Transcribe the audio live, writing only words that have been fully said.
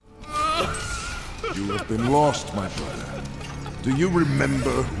You have been lost, my brother. Do you remember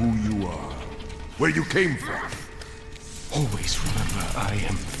who you are? Where you came from? Always remember I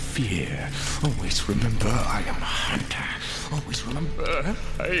am fear. Always remember I am a hunter. Always remember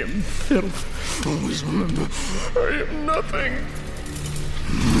I am filth. Always remember I am nothing.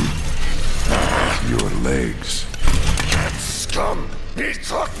 Your legs. That scum! He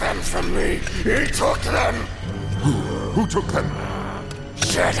took them from me! He took them! Who took them?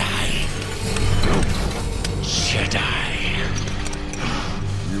 Jedi!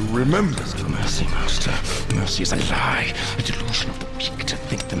 You remember? Mercy, Master. Mercy is a lie. A delusion of the weak to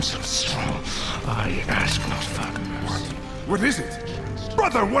think themselves strong. I ask not for mercy. What is it?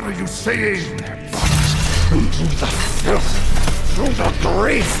 Brother, what are you saying? And through the filth, through the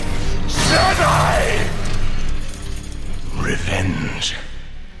grief, Jedi! Revenge.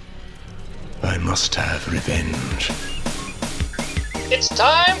 I must have revenge. It's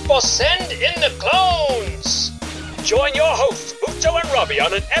time for Send in the Clones! Join your hosts, Bucho and Robbie,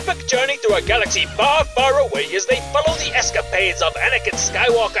 on an epic journey through a galaxy far, far away as they follow the escapades of Anakin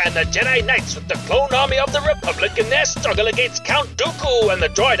Skywalker and the Jedi Knights with the clone army of the Republic in their struggle against Count Dooku and the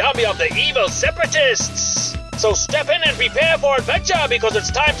droid army of the evil Separatists. So step in and prepare for adventure because it's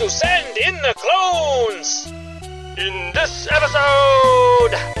time to send in the clones! In this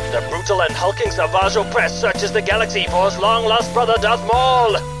episode, the brutal and hulking Savage Opress searches the galaxy for his long-lost brother Darth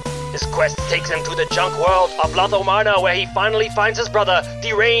Maul. His quest takes him to the junk world of Lotho Minor, where he finally finds his brother,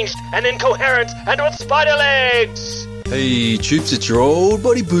 deranged and incoherent and with spider legs. Hey troops, it's your old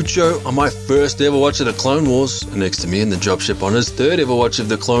buddy Bucho on my first ever watch of the Clone Wars. Next to me in the dropship on his third ever watch of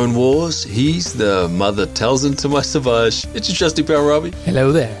the Clone Wars, he's the mother Talzin to my Savage. It's your trusty pal Robbie.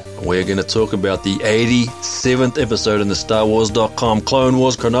 Hello there. We're going to talk about the 87th episode in the StarWars.com Clone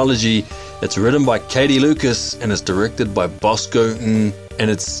Wars chronology. It's written by Katie Lucas and it's directed by Bosco and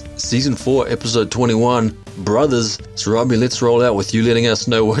it's Season 4, Episode 21, Brothers. So Robbie, let's roll out with you letting us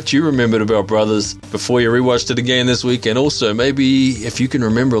know what you remembered about Brothers before you rewatched it again this week, and also maybe if you can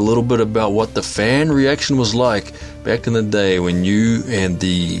remember a little bit about what the fan reaction was like back in the day when you and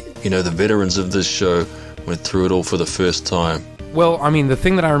the veterans of this show went through it all for the first time. Well, I mean, the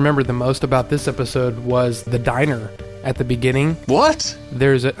thing that I remember the most about this episode was the diner at the beginning. What?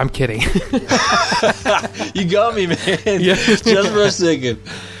 I'm kidding. You got me, man. Yeah. Just for a second.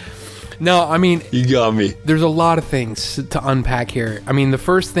 No, I mean... You got me. There's a lot of things to unpack here. I mean, the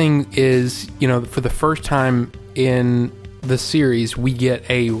first thing is, for the first time in the series, we get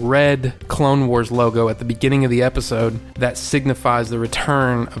a red Clone Wars logo at the beginning of the episode that signifies the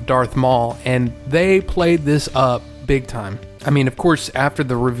return of Darth Maul, and they played this up big time. I mean, of course, after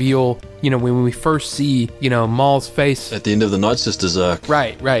the reveal, when we first see, Maul's face... At the end of the Night Sisters arc.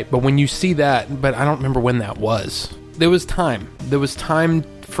 Right. But when you see that, but I don't remember when that was. There was time. There was time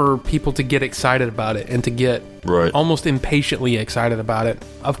for people to get excited about it and to get almost impatiently excited about it.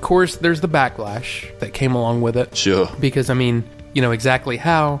 Of course, there's the backlash that came along with it. Sure. Because, I mean, exactly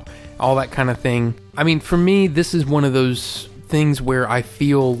how, all that kind of thing. I mean, for me, this is one of those things where I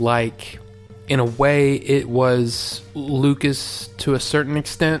feel like... in a way, it was Lucas, to a certain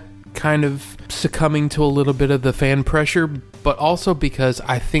extent, kind of succumbing to a little bit of the fan pressure, but also because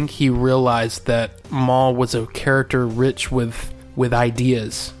I think he realized that Maul was a character rich with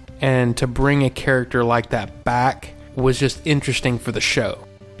ideas, and to bring a character like that back was just interesting for the show.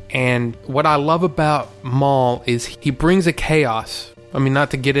 And what I love about Maul is he brings a chaos. I mean,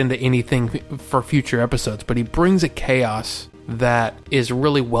 not to get into anything for future episodes, but he brings a chaos that is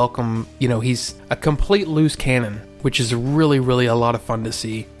really welcome. He's a complete loose cannon, which is really, really a lot of fun to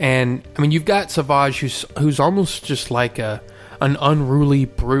see. And I mean, you've got Savage, who's almost just like an unruly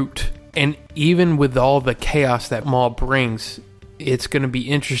brute. And even with all the chaos that Maul brings, it's going to be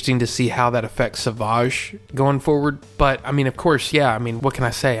interesting to see how that affects Savage going forward. But I mean, of course, yeah. I mean, what can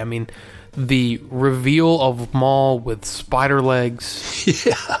I say? I mean, the reveal of Maul with spider legs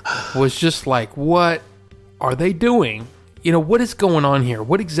was just like, what are they doing? What is going on here?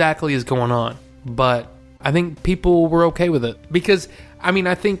 What exactly is going on? But I think people were okay with it. Because, I mean,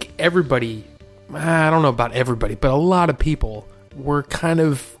 I think everybody, I don't know about everybody, but a lot of people were kind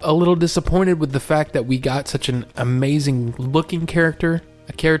of a little disappointed with the fact that we got such an amazing looking character.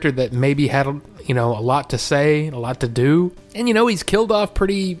 A character that maybe had, a lot to say, a lot to do. And, he's killed off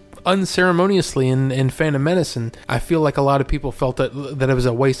pretty unceremoniously in Phantom Menace. And I feel like a lot of people felt that it was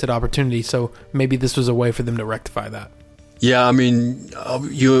a wasted opportunity. So maybe this was a way for them to rectify that. Yeah, I mean,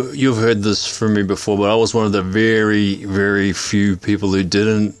 you've heard this from me before, but I was one of the very, very few people who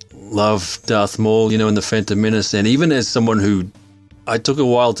didn't love Darth Maul, in the Phantom Menace. And even as someone who, I took a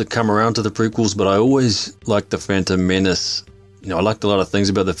while to come around to the prequels, but I always liked the Phantom Menace I liked a lot of things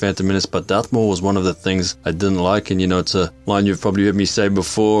about The Phantom Menace, but Darth Maul was one of the things I didn't like. And, it's a line you've probably heard me say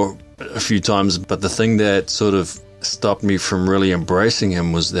before a few times, but the thing that sort of stopped me from really embracing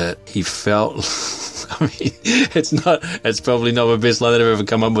him was that he felt... I mean, it's probably not the best line that I've ever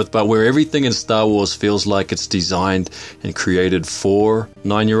come up with, but where everything in Star Wars feels like it's designed and created for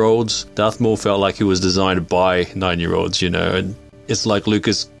 9-year-olds, Darth Maul felt like he was designed by 9-year-olds, and it's like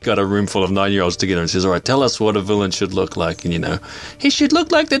Lucas got a room full of 9-year-olds together and says, all right, tell us what a villain should look like. And, he should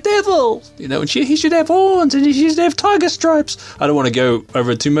look like the devil, and he should have horns and he should have tiger stripes. I don't want to go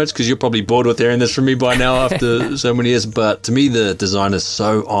over it too much because you're probably bored with hearing this from me by now after so many years. But to me, the design is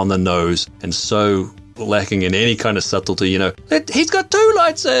so on the nose and so lacking in any kind of subtlety. He's got 2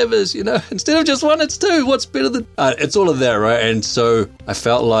 lightsabers, instead of just one, it's 2. What's better than it's all of that, right? And so I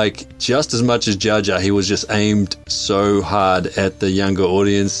felt like just as much as Jar Jar, he was just aimed so hard at the younger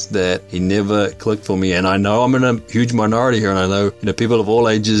audience that he never clicked for me. And I know I'm in a huge minority here, and I know people of all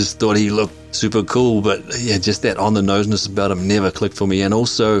ages thought he looked super cool, but yeah, just that on the noseness about him never clicked for me. And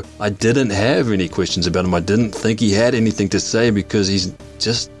also, I didn't have any questions about him. I didn't think he had anything to say because he's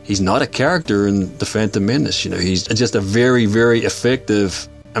not a character in The Phantom Menace. He's just a very, very effective.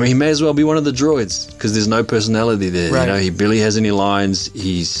 I mean, he may as well be one of the droids because there's no personality there. Right. He barely has any lines.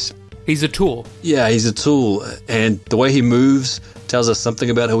 He's a tool. Yeah, he's a tool, and the way he moves tells us something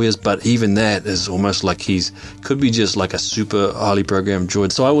about who he is, but even that is almost like could be just like a super highly programmed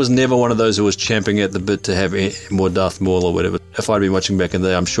droid. So I was never one of those who was champing at the bit to have more Darth Maul or whatever. If I'd been watching back in the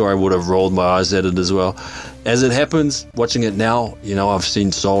day, I'm sure I would have rolled my eyes at it as well. As it happens, watching it now, I've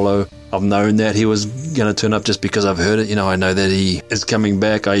seen Solo. I've known that he was going to turn up just because I've heard it. I know that he is coming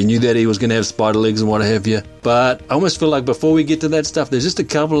back. I knew that he was going to have spider legs and what have you. But I almost feel like before we get to that stuff, there's just a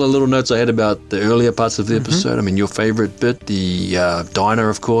couple of little notes I had about the earlier parts of the episode. I mean, your favorite bit, the diner,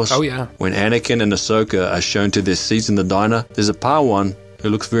 of course. Oh, yeah. When Anakin and Ahsoka are shown to their seats in the diner, there's a Padawan who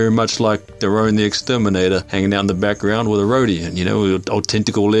looks very much like Daron the Exterminator hanging out in the background with a Rodian, with old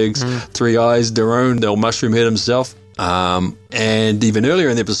tentacle legs, 3 eyes, Daron, the old mushroom head himself. And even earlier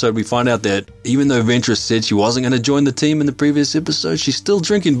in the episode, we find out that even though Ventress said she wasn't going to join the team in the previous episode, she's still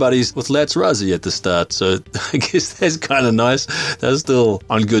drinking buddies with Latz Razi at the start. So I guess that's kind of nice. They're still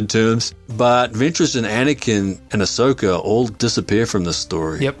on good terms. But Ventress and Anakin and Ahsoka all disappear from the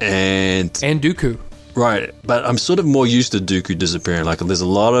story. Yep. And Dooku. Right, but I'm sort of more used to Dooku disappearing. Like, there's a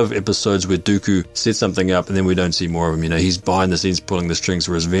lot of episodes where Dooku sets something up and then we don't see more of him. He's behind the scenes pulling the strings,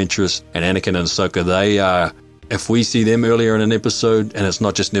 whereas Ventress and Anakin and Ahsoka, they are... If we see them earlier in an episode, and it's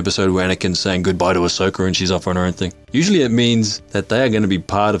not just an episode where Anakin's saying goodbye to Ahsoka and she's off on her own thing, usually it means that they are going to be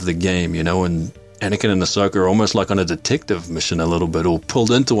part of the game, and Anakin and Ahsoka are almost like on a detective mission a little bit, or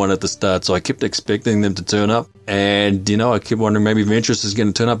pulled into one at the start, so I kept expecting them to turn up, and, I kept wondering maybe Ventress is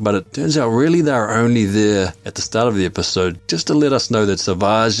going to turn up, but it turns out really they're only there at the start of the episode, just to let us know that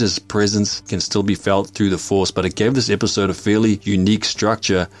Savage's presence can still be felt through the Force, but it gave this episode a fairly unique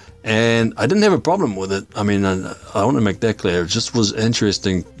structure. And I didn't have a problem with it. I mean, I want to make that clear. It just was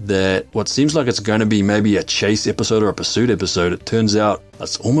interesting that what seems like it's going to be maybe a chase episode or a pursuit episode, it turns out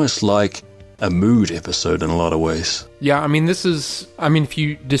it's almost like a mood episode in a lot of ways. Yeah, I mean, if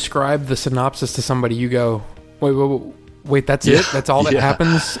you describe the synopsis to somebody, you go, wait, that's it? That's all that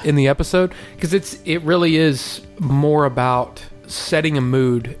happens in the episode? Because it really is more about setting a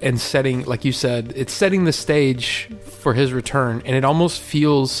mood and setting, like you said, it's setting the stage for his return, and it almost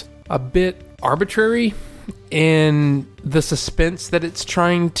feels a bit arbitrary in the suspense that it's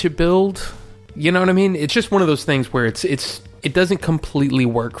trying to build. You know what I mean? It's just one of those things where it doesn't completely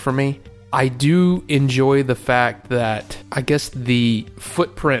work for me. I do enjoy the fact that I guess the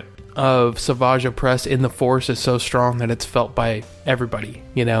footprint of Savage Opress in the Force is so strong that it's felt by everybody,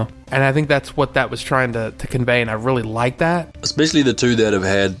 And I think that's what that was trying to convey, and I really like that. Especially the two that have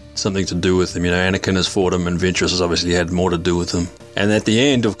had something to do with him. Anakin has fought him, and Ventress has obviously had more to do with him. And at the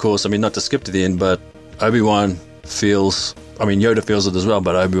end, of course, not to skip to the end, but Obi-Wan feels... Yoda feels it as well,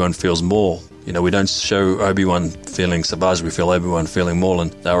 but Obi-Wan feels Maul. We don't show Obi-Wan feeling Savage, we feel Obi-Wan feeling Maul,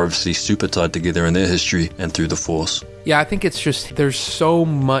 and they're obviously super tied together in their history and through the Force. Yeah, I think it's just, there's so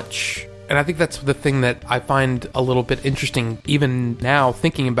much, and I think that's the thing that I find a little bit interesting, even now,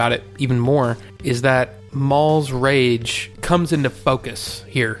 thinking about it even more, is that Maul's rage comes into focus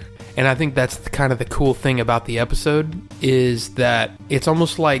here. And I think that's kind of the cool thing about the episode, is that it's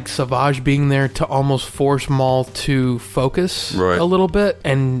almost like Savage being there to almost force Maul to focus a little bit.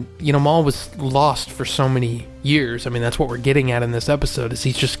 And, Maul was lost for so many years. That's what we're getting at in this episode, is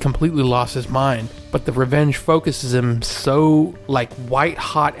he's just completely lost his mind. But the revenge focuses him so, like,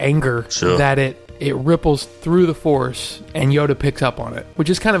 white-hot anger that it ripples through the Force, and Yoda picks up on it, which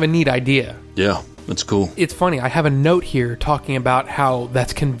is kind of a neat idea. Yeah. It's cool. It's funny, I have a note here talking about how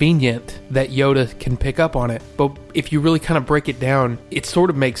that's convenient that Yoda can pick up on it. But if you really kind of break it down, it sort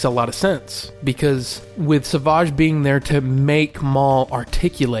of makes a lot of sense. Because with Savage being there to make Maul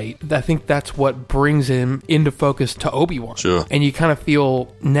articulate, I think that's what brings him into focus to Obi-Wan. Sure. And you kind of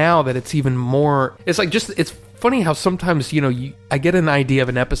feel now that it's even more... It's like just... It's funny how sometimes, I get an idea of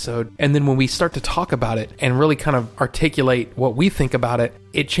an episode, and then when we start to talk about it and really kind of articulate what we think about it,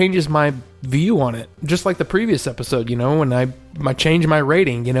 it changes my view on it. Just like the previous episode, when I change my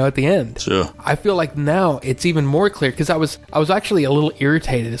rating, at the end. Sure. I feel like now it's even more clear, because I was actually a little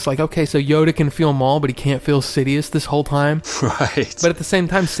irritated. It's like, okay, so Yoda can feel Maul, but he can't feel Sidious this whole time. Right. But at the same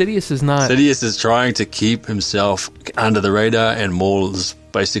time, Sidious is not... Sidious is trying to keep himself under the radar, and Maul is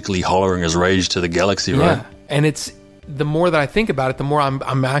basically hollering his rage to the galaxy, right? Yeah. And it's the more that I think about it, the more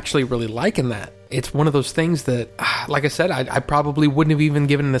I'm actually really liking that. It's one of those things that, like I said, I probably wouldn't have even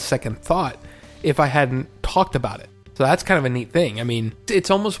given it a second thought if I hadn't talked about it. So that's kind of a neat thing. I mean,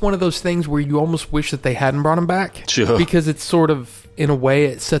 it's almost one of those things where you almost wish that they hadn't brought him back. Sure. Because it's sort of, in a way,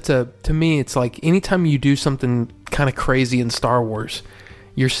 it sets to me, it's like anytime you do something kind of crazy in Star Wars,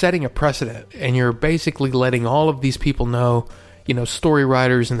 you're setting a precedent, and you're basically letting all of these people know, story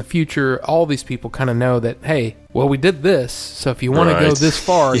writers in the future, all these people kind of know that, hey, well, we did this, so if you want to go this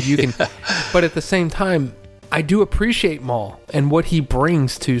far, you can. But at the same time, I do appreciate Maul and what he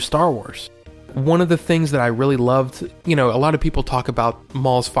brings to Star Wars. One of the things that I really loved, a lot of people talk about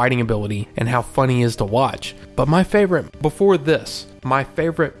Maul's fighting ability and how funny he is to watch. But my favorite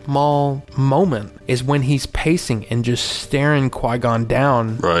Maul moment is when he's pacing and just staring Qui-Gon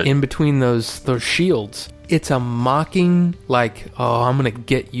down in between those shields. It's a mocking, like, oh, I'm going to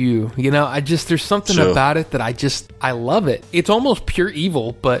get you. There's something about it that I love it. It's almost pure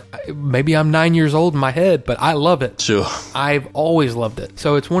evil, but maybe I'm 9 years old in my head, but I love it. Sure. I've always loved it.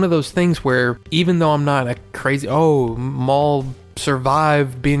 So it's one of those things where even though I'm not a crazy, Maul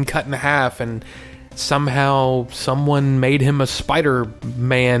survived being cut in half and somehow someone made him a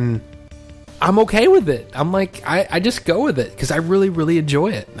Spider-Man, I'm okay with it. I'm like, I just go with it because I really, really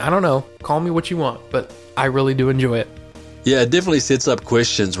enjoy it. I don't know. Call me what you want, but I really do enjoy it. Yeah, it definitely sets up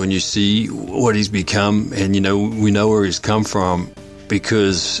questions when you see what he's become, and we know where he's come from,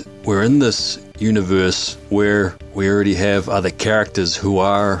 because we're in this universe where we already have other characters who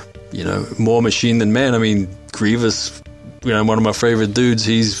are, more machine than man. I mean, Grievous, one of my favorite dudes,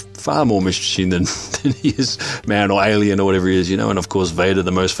 he's far more machine than he is man or alien or whatever he is, and of course Vader,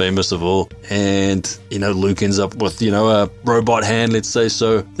 the most famous of all, and Luke ends up with a robot hand, let's say.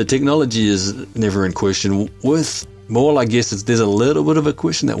 So the technology is never in question. With Maul, I guess there's a little bit of a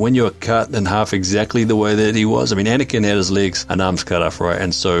question that when you're cut in half exactly the way that he was, I mean, Anakin had his legs and arms cut off, right,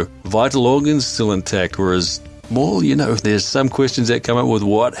 and so vital organs still intact, whereas Maul, there's some questions that come up with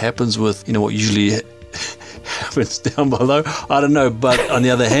what happens with what usually happens down below. I don't know, but on the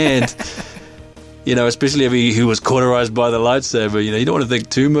other hand, especially if he was cauterized by the lightsaber, you don't want to think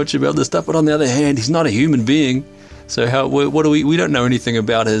too much about this stuff. But on the other hand, he's not a human being, so what do we don't know anything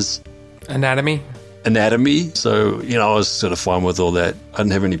about his anatomy. So I was sort of fine with all that. I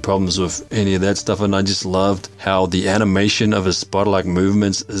didn't have any problems with any of that stuff, and I just loved how the animation of his spider-like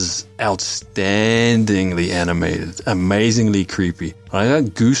movements is outstandingly animated, amazingly creepy. I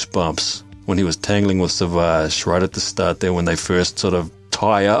got goosebumps when he was tangling with Savage right at the start there, when they first sort of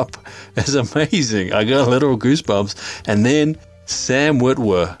tie up. It's amazing. I got literal goosebumps. And then Sam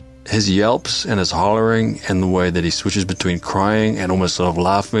Witwer, his yelps and his hollering and the way that he switches between crying and almost sort of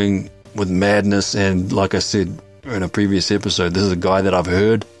laughing with madness. And like I said in a previous episode, this is a guy that I've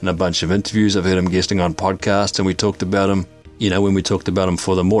heard in a bunch of interviews. I've heard him guesting on podcasts, and we talked about him, when we talked about him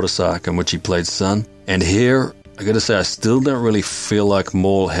for the Mortis arc in which he played Son. And here, I gotta say, I still don't really feel like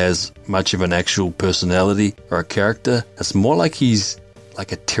Maul has much of an actual personality or a character. It's more like he's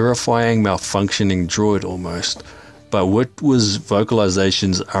like a terrifying, malfunctioning droid almost. But Witwer's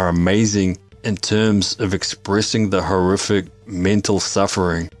vocalizations are amazing in terms of expressing the horrific mental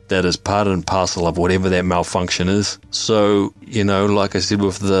suffering that is part and parcel of whatever that malfunction is. So, like I said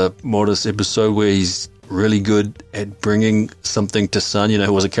with the Mortis episode, where he's really good at bringing something to Son,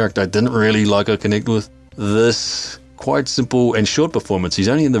 who was a character I didn't really like or connect with. This quite simple and short performance. He's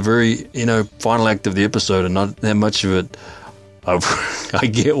only in the very, final act of the episode, and not that much of it. I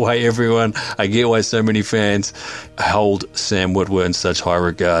get why so many fans hold Sam Witwer in such high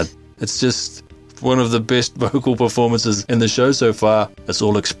regard. It's just one of the best vocal performances in the show so far. It's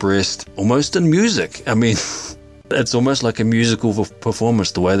all expressed almost in music. I mean, it's almost like a musical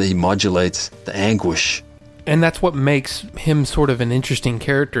performance, the way that he modulates the anguish. And that's what makes him sort of an interesting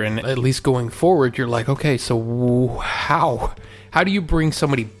character. And at least going forward, you're like, okay, so how how do you bring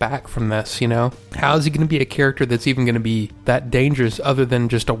somebody back from this, you know? How is he going to be a character that's even going to be that dangerous other than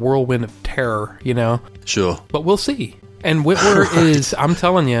just a whirlwind of terror, you know? Sure. But we'll see. And Witwer is, I'm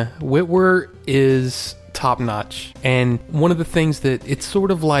telling you, Witwer is top notch. And one of the things that it's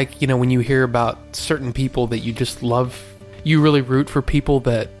sort of like, you know, when you hear about certain people that you just love, you really root for people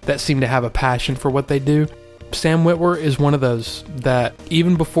that seem to have a passion for what they do. Sam Witwer is one of those that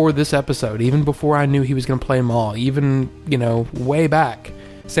even before this episode, even before I knew he was going to play Maul, even, you know, way back,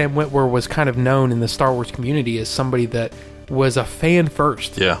 Sam Witwer was kind of known in the Star Wars community as somebody that was a fan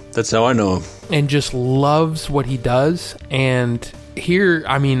first. Yeah, that's how I know him. And just loves what he does. And here,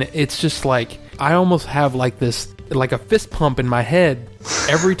 I mean, it's just like, I almost have like this, like a fist pump in my head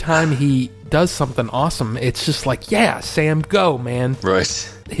every time he does something awesome. It's just like, yeah, Sam, go, man. Right.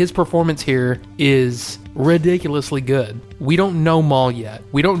 His performance here is ridiculously good. We don't know Maul yet.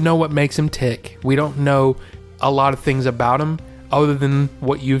 We don't know what makes him tick. We don't know a lot of things about him other than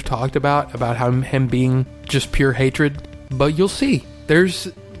what you've talked about him being just pure hatred. But you'll see.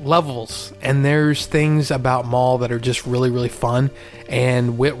 There's levels and there's things about Maul that are just really, really fun.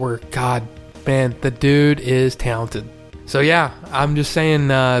 And Witwer, God, man, the dude is talented. So yeah, I'm just saying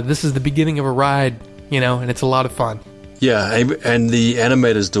this is the beginning of a ride, you know, and it's a lot of fun. Yeah, and the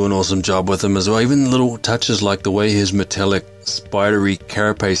animators do an awesome job with him as well. Even little touches like the way his metallic, spidery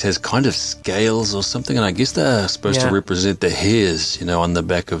carapace has kind of scales or something, and I guess they're supposed to represent the hairs, you know, on the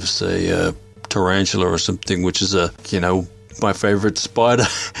back of, say, a tarantula or something, which is my favorite spider.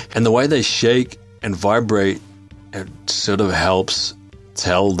 And the way they shake and vibrate, it sort of helps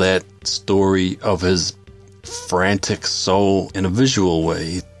tell that story of his frantic soul in a visual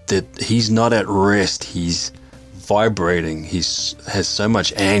way, that he's not at rest, he's vibrating, has so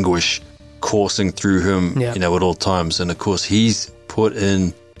much anguish coursing through him, you know, at all times. And of course he's put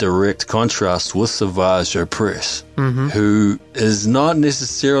in direct contrast with Savage Opress, who is not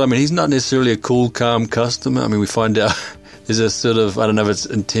necessarily, I mean, he's not necessarily a cool, calm customer. I mean, we find out there's a sort of, I don't know if it's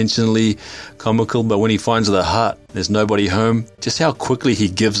intentionally comical, but when he finds the hut, there's nobody home, just how quickly he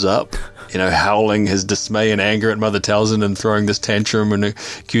gives up, you know, howling his dismay and anger at Mother Talzin and throwing this tantrum and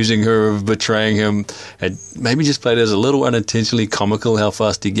accusing her of betraying him. And maybe just played as a little unintentionally comical how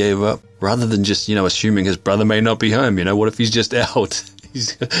fast he gave up, rather than just, you know, assuming his brother may not be home. You know, what if he's just out?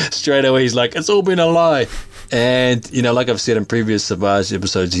 He's straight away, he's like, it's all been a lie. And, you know, like I've said in previous Savage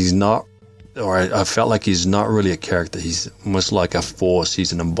episodes, he's not, or I felt like he's not really a character. He's almost like a force.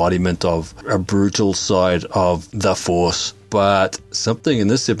 He's an embodiment of a brutal side of the Force. But something in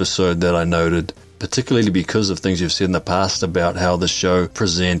this episode that I noted, particularly because of things you've said in the past about how the show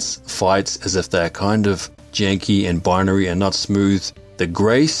presents fights as if they're kind of janky and binary and not smooth, the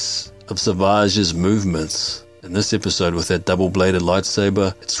grace of Savage's movements in this episode with that double-bladed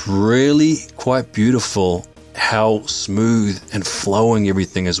lightsaber, it's really quite beautiful how smooth and flowing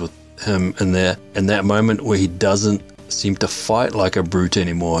everything is with him in that moment where he doesn't seem to fight like a brute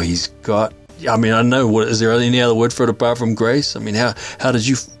anymore. He's got, I mean, I don't know, is there any other word for it apart from grace? I mean, how did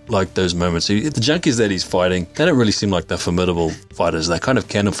you like those moments? The junkies that he's fighting, they don't really seem like they're formidable fighters. They're kind of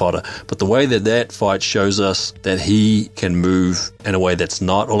cannon fodder. But the way that fight shows us that he can move in a way that's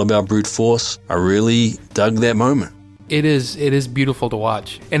not all about brute force, I really dug that moment. It is beautiful to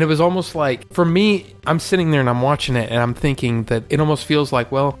watch. And it was almost like, for me, I'm sitting there and I'm watching it and I'm thinking that it almost feels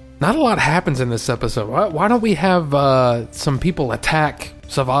like, well, not a lot happens in this episode. Why don't we have some people attack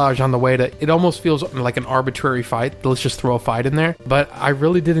Savage on the way to... It almost feels like an arbitrary fight. Let's just throw a fight in there. But I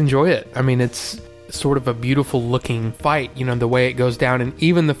really did enjoy it. I mean, it's sort of a beautiful looking fight, you know, the way it goes down. And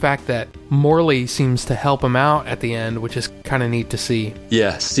even the fact that Morley seems to help him out at the end, which is kind of neat to see.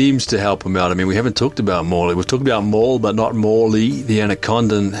 Yeah, seems to help him out. I mean, we haven't talked about Morley. We've talked about Maul, but not Morley, the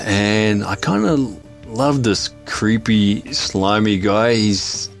Anacondan. And I kind of love this creepy, slimy guy.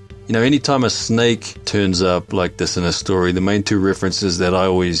 He's... You know, anytime a snake turns up like this in a story, the main two references that I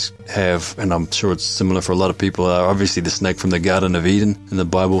always have, and I'm sure it's similar for a lot of people, are obviously the snake from the Garden of Eden in the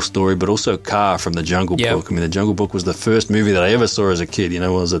Bible story, but also Kaa from the Jungle Book. I mean, the Jungle Book was the first movie that I ever saw as a kid. You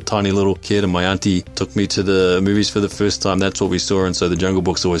know, I was a tiny little kid and my auntie took me to the movies for the first time. That's what we saw. And so the Jungle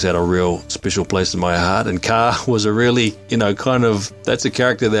Book's always had a real special place in my heart. And Kaa was a really, you know, kind of, that's a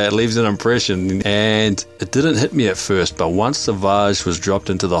character that leaves an impression. And it didn't hit me at first, but once Savage was dropped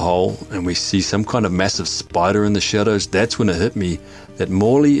into the hole and we see some kind of massive spider in the shadows, that's when it hit me that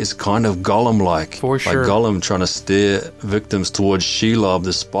Morley is kind of Gollum-like. For sure. Like Gollum trying to steer victims towards Shelob,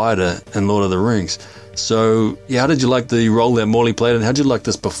 the spider, in Lord of the Rings. So, yeah, how did you like the role that Morley played, and how did you like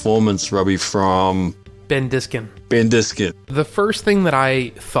this performance, Robbie, from... Ben Diskin. Ben Diskin. The first thing that I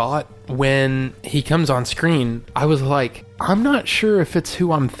thought when he comes on screen, I was like, I'm not sure if it's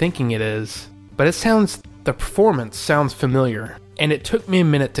who I'm thinking it is, but it sounds the performance sounds familiar, and it took me a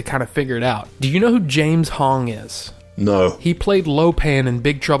minute to kind of figure it out. Do you know who James Hong is? No. He played Lo Pan in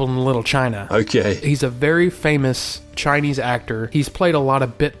Big Trouble in Little China. Okay. He's a very famous Chinese actor. He's played a lot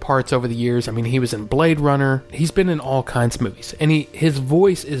of bit parts over the years. I mean, he was in Blade Runner. He's been in all kinds of movies. And his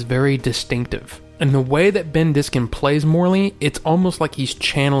voice is very distinctive. And the way that Ben Diskin plays Morley, it's almost like he's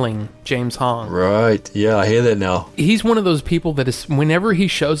channeling James Hong. Right. Yeah, I hear that now. He's one of those people that is, whenever he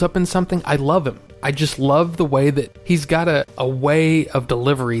shows up in something, I love him. I just love the way that he's got a way of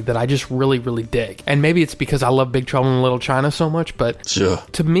delivery that I just really, really dig. And maybe it's because I love Big Trouble in Little China so much, but Sure.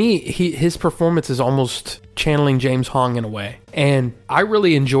 to me, his performance is almost channeling James Hong in a way. And I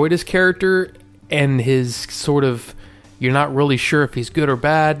really enjoyed his character and his sort of, you're not really sure if he's good or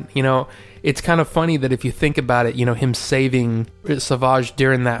bad. You know, it's kind of funny that if you think about it, you know, him saving Savage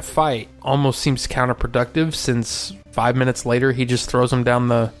during that fight almost seems counterproductive, since 5 minutes later he just throws him down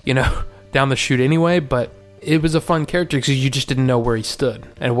the, you know, down the chute anyway. But it was a fun character because you just didn't know where he stood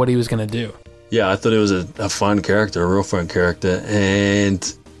and what he was going to do. Yeah, I thought it was a fun character, a real fun character.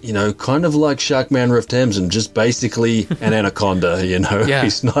 And, you know, kind of like Sharkman Riff Tamsin, just basically an anaconda, you know. Yeah.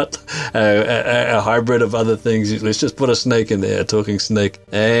 He's not a hybrid of other things. Let's just put a snake in there, a talking snake.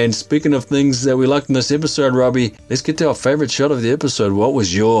 And speaking of things that we liked in this episode, Robbie, let's get to our favorite shot of the episode. What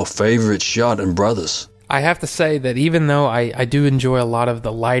was your favorite shot in Brothers? I have to say that even though I do enjoy a lot of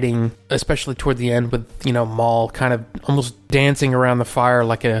the lighting, especially toward the end with, you know, Maul kind of almost dancing around the fire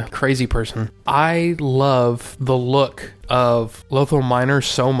like a crazy person, I love the look of Lothal Minor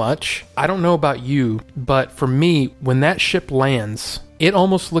so much. I don't know about you, but for me, when that ship lands, it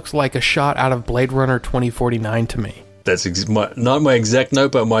almost looks like a shot out of Blade Runner 2049 to me. That's not my exact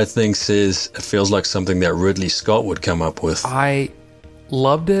note, but my thing says it feels like something that Ridley Scott would come up with. I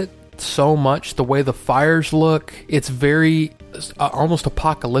loved it so much. The way the fires look, it's very almost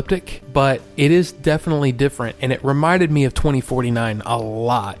apocalyptic, but it is definitely different, and it reminded me of 2049 a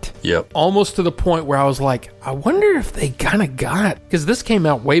lot. Yep. Almost to the point where I was like, I wonder if they kind of got, because this came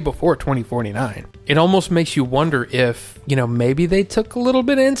out way before 2049. It almost makes you wonder if, you know, maybe they took a little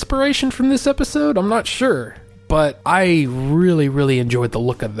bit of inspiration from this episode. I'm not sure, but I really, really enjoyed the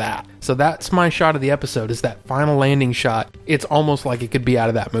look of that. So that's my shot of the episode, is that final landing shot. It's almost like it could be out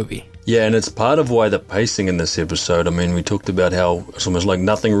of that movie. Yeah, and it's part of why the pacing in this episode, I mean, we talked about how it's almost like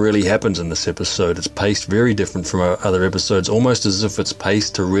nothing really happens in this episode. It's paced very different from our other episodes, almost as if it's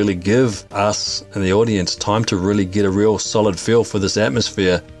paced to really give us and the audience time to really get a real solid feel for this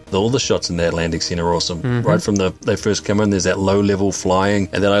atmosphere. All the shots in that landing scene are awesome. Mm-hmm. Right from they first come in, there's that low-level flying,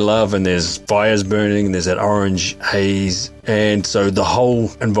 and that I love, and there's fires burning, and there's that orange haze. And so the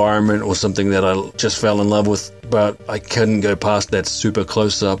whole environment was something that I just fell in love with, but I couldn't go past that super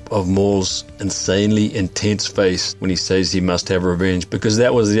close-up of Maul's insanely intense face when he says he must have revenge, because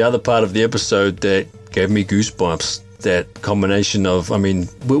that was the other part of the episode that gave me goosebumps. That combination of, I mean,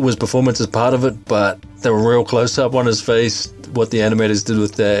 Witwer's performance is part of it, but the real close-up on his face, what the animators did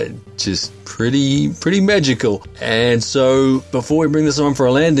with that, just pretty magical. And so before we bring this on for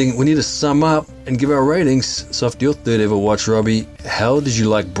a landing, we need to sum up and give our ratings. So after your third ever watch, Robbie, how did you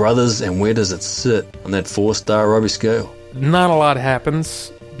like Brothers, and where does it sit on that 4-star Robbie scale? Not a lot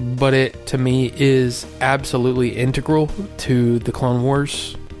happens, but it, to me, is absolutely integral to the Clone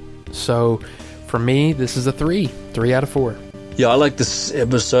Wars. So for me, this is a 3 out of 4. Yeah, I like this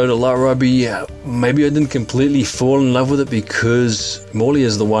episode a lot, Robbie. Maybe I didn't completely fall in love with it because Morley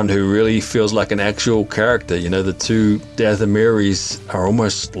is the one who really feels like an actual character. You know, the two Dathameris are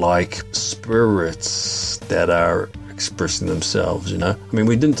almost like spirits that are expressing themselves, you know. I mean,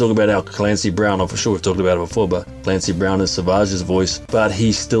 we didn't talk about how Clancy Brown, or for sure we've talked about it before, but Clancy Brown is Savage's voice, but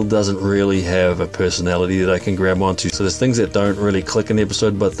he still doesn't really have a personality that I can grab onto. So there's things that don't really click in the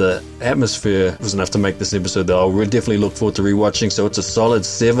episode, but the atmosphere was enough to make this episode that I'll definitely look forward to rewatching. So it's a solid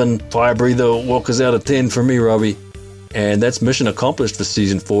 7 fire breather walkers out of 10 for me, Robbie. And that's mission accomplished for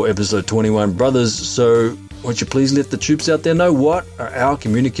season 4, episode 21, Brothers. So won't you please let the troops out there know what are our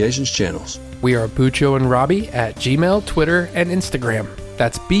communications channels? We are Bucho and Robbie at Gmail, Twitter, and Instagram.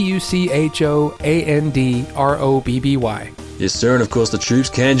 That's BUCHOANDROBBY. Yes, sir, and of course the troops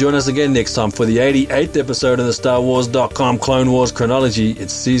can join us again next time for the 88th episode of the StarWars.com Clone Wars chronology.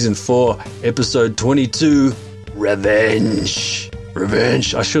 It's season 4, episode 22, Revenge.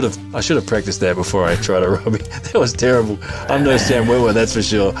 I should have practiced that before I tried it, Robbie. That was terrible. I'm no Sam Witwer, that's for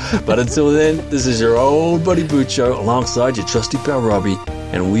sure. But until then, this is your old buddy Bucho alongside your trusty pal Robbie,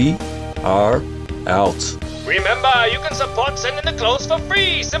 and we are out. Remember, you can support Send in the Clones for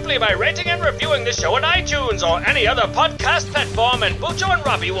free simply by rating and reviewing the show on iTunes or any other podcast platform, and Bucho and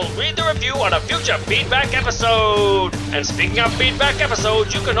Robbie will read the review on a future feedback episode. And speaking of feedback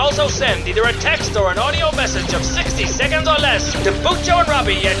episodes, you can also send either a text or an audio message of 60 seconds or less to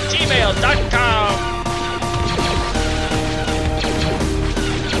buchoandrobbie@gmail.com.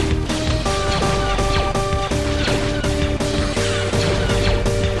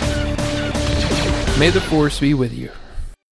 May the Force be with you.